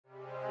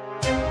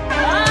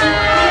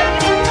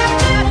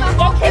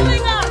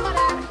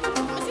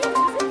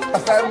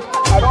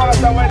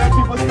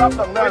drop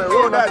down down the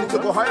road, I need to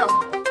go higher.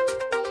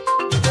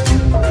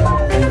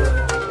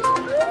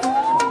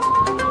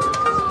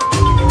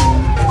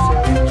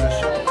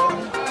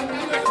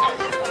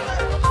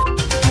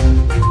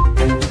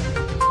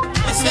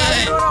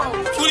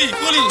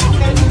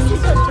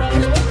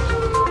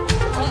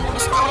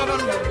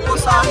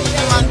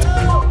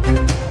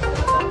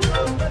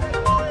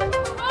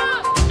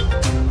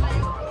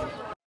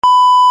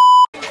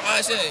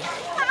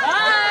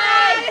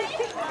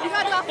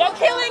 You're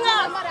killing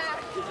us!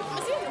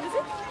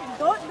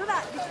 Don't do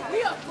that.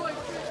 We are good.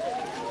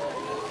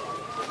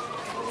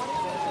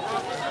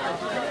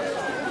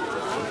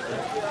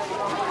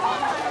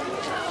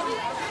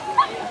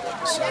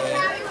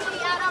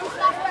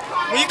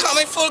 Will you call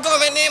my full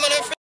government name and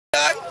everything,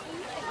 dog?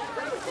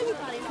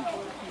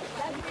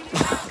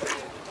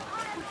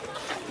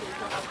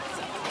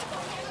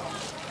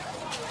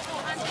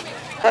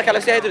 Hey, can I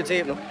say hi to the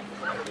tape, no?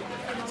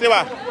 Say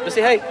what? Just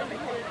say hey.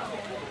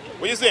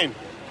 What you saying?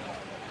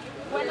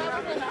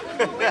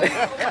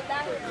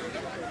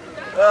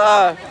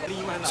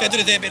 Say to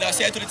the tape, brother.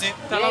 Say to the tape.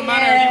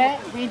 Yeah,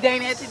 we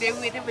down here today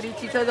waiting for the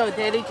teachers out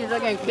there. The teachers are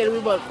going to kill we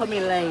about come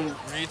in line.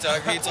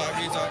 Retalk.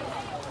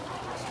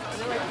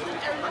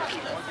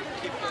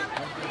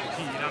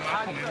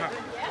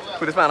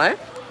 Put this man, eh?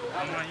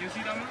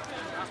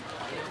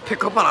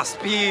 Pick up on a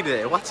speed,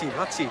 eh? Watch it.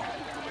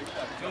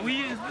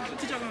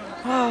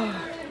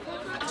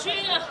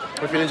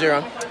 We're feeling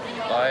Jiran?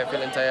 Why?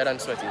 Feeling tired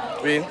and sweaty.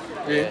 Really?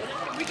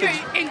 Because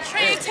in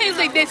train times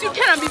like this, you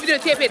cannot be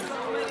videotaping.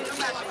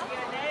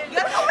 You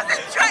gotta come and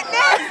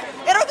threatening!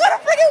 It don't go to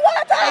freaking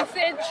water! I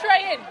said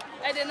trying.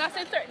 I did not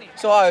say threatening.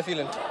 So how are you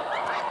feeling?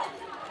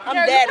 I'm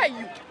Here, dead. Look at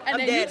you. And I'm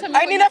then dead. You tell me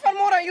I need nothing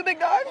more than you, big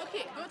dog.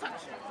 Okay, go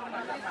touch.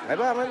 My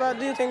bad.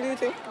 Do you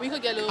think? We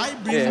could get a little. I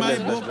bring my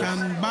book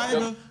and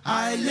Bible.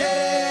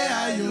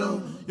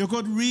 Aye-yo. You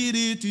could read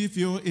it if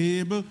you're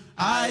able.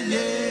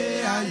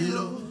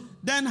 Aye-yo.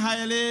 Then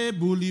Haile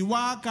Bully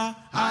Waka.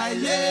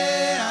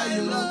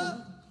 Aye-yo.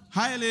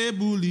 Haile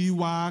Bully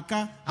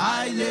Waka.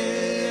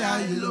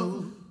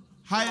 Aye-yo.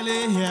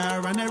 Haile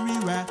here and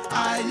everywhere.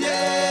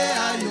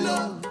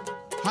 Aye-yo.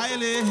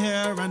 Haile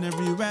here and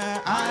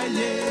everywhere.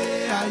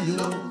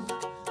 Aye-yo.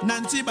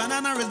 Nancy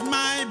Banana is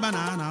my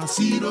banana,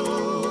 Cedo.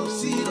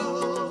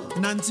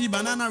 Nancy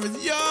Banana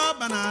is your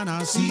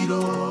banana,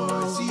 Cedo.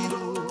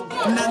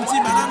 Nancy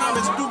Banana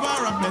is two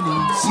bar a penny,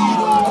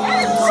 Cedo.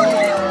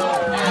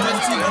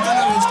 Nancy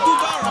Banana is two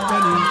bar a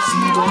penny,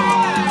 Cedo.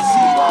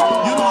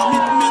 You know I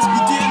meet Miss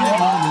Beauty in the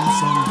morning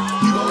sun.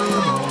 He go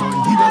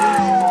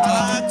away,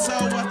 that's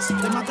what's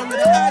the matter with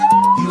the eye.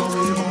 He go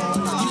away,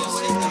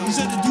 he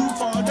said the dew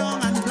fall down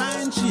and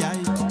blind she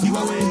eye. He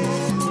go away,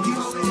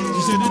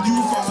 he said the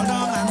dew fall down.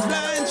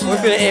 We're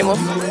feeling aim off.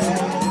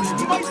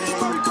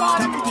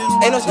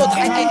 Hey, no, stop.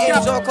 Hey,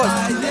 so close.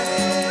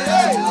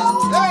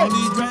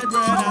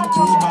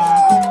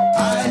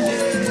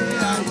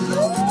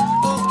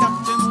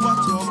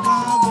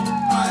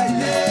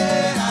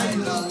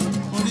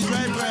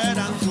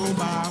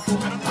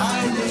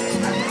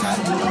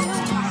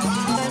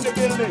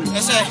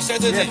 Yes, say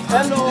to the tape.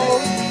 Hello.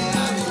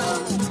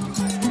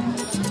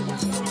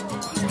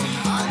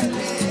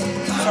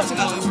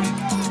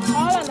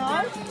 All in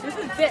all, this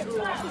is dead room.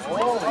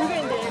 You're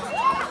getting dead.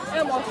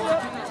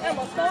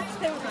 Emma, stop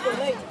staying with the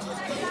lake.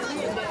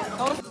 You're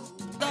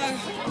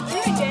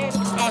getting dead.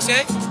 Oh,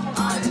 say?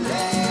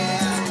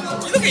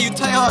 Look at you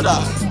tired,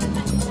 dog.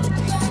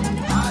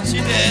 She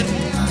dead.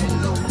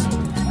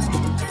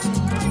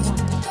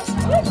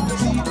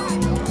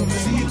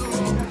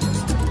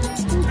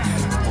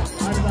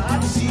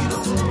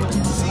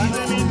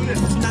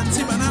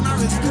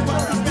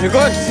 You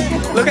good?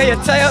 Look at you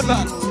tired,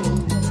 man.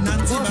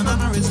 Nancy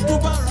Banana is too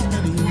far.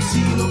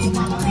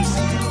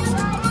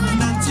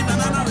 Nancy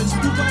Banana is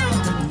too far.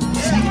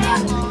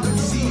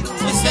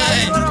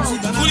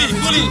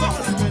 Fully.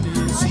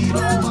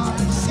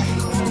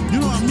 You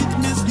know I meet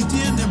Miss Kitty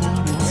in the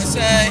morning. Yes,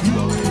 say.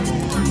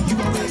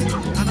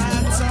 And I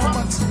answer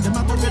what's the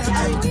matter with the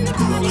eye.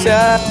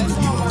 Sir.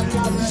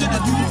 She said the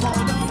dew fall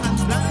down and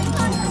blind.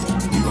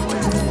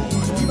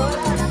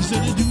 She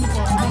said the dew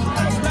fall down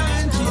and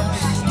blind.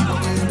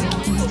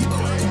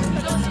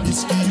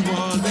 Whiskey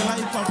was the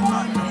life of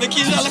man.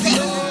 Nikki's all like that.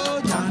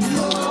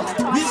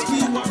 Whiskey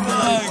was the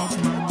life of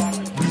man.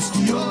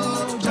 Whiskey, oh,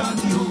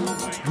 Johnny, oh.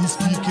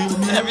 Whiskey killed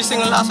me. Every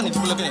single last one,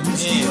 people looking at me.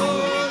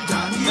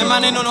 The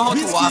man ain't know how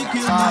to walk.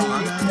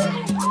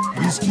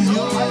 Whiskey,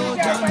 oh,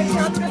 Johnny, oh.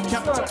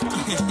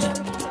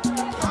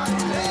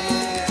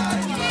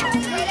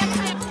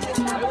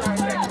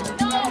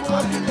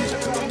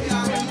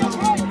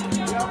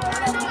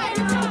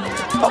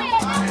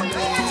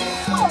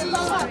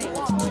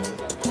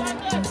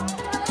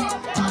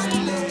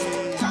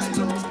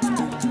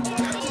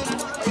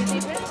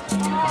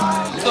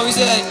 So we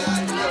say,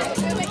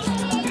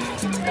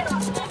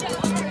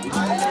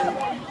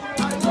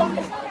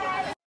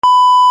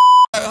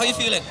 how you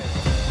feeling?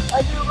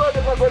 I feel good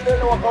because when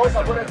they walk out, I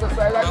go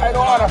exercise. Like, I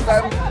don't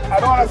understand. I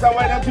don't understand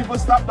why them people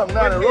stop them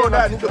now. The road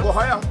there need to go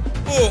higher.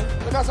 Who?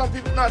 Because some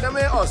people, no, them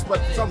ain't us,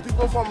 but some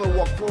people from the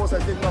workforce, I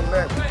think from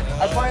there.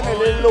 I find it a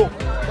little low.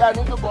 Yeah, I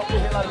need to go up the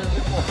hill a little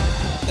bit more.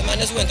 The man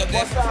just went up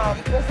there.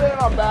 But this ain't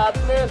a bad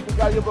place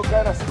because you could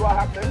kind of see what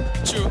happening.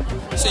 True.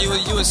 So you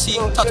will see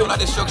total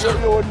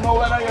destruction. You would know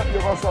whether you're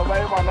going to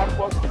survive or not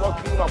for clean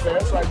up here.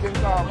 So I think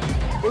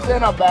this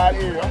ain't a bad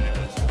area.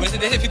 But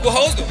they say people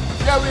house though.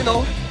 Yeah, we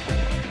know.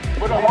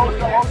 But the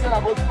house ain't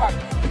a good spot.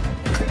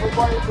 People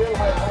going to build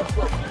my house.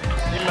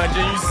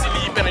 Imagine you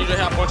sleep and you don't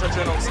have a bunch of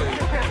children outside.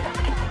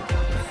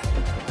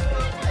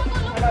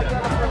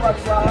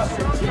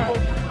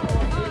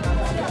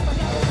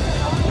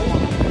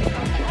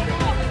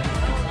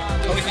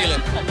 How we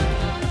feeling?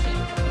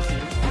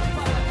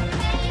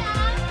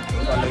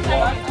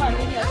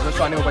 Just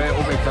trying to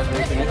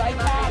over-exaggerate it.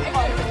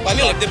 But I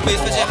mean like the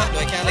place for your hat though,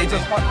 I can't like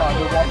it.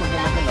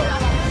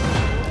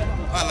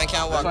 Alright man,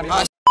 can't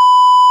walk.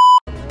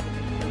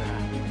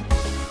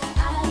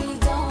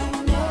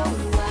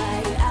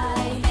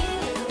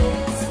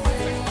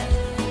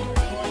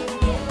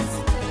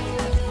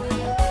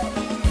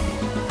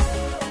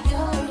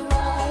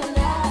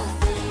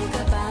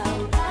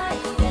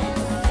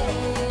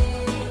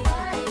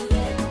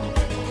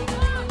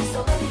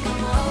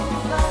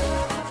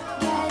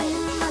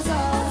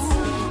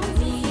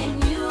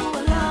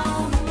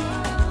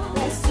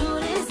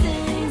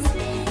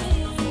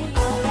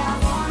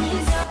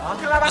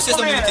 Just say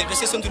something to the team. Just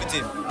say something to the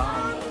team.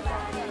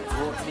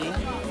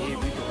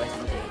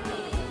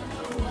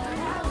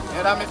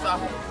 Yeah,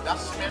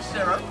 that's Smith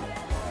syrup.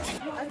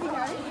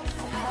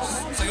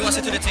 So you want to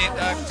say to the team,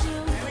 dog?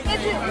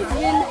 It's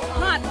really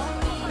hot.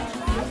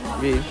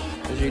 Really?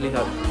 It's really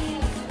hot.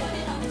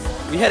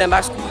 We heading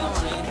back school.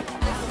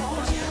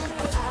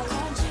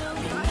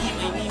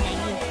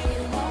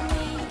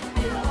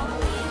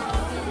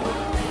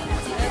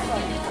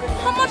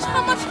 How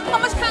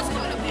much class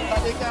coming up here?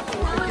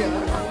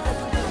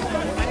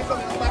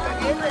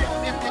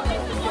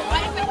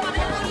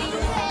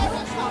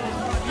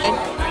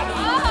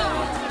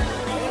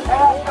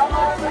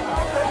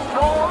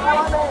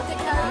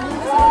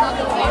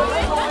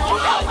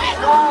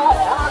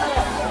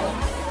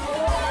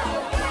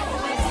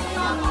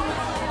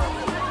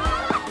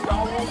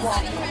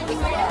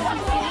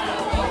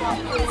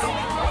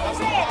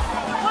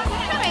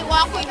 I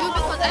walk with you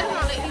because I don't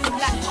know that you're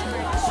black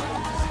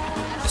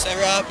shirt. Is that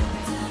Rob?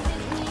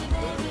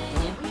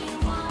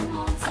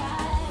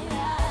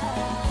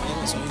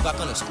 So we back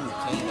on the school.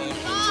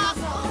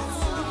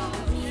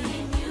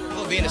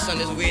 We'll be in the sun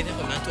just waiting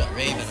for man to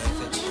arrive and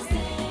fetch.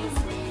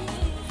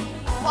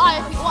 Why?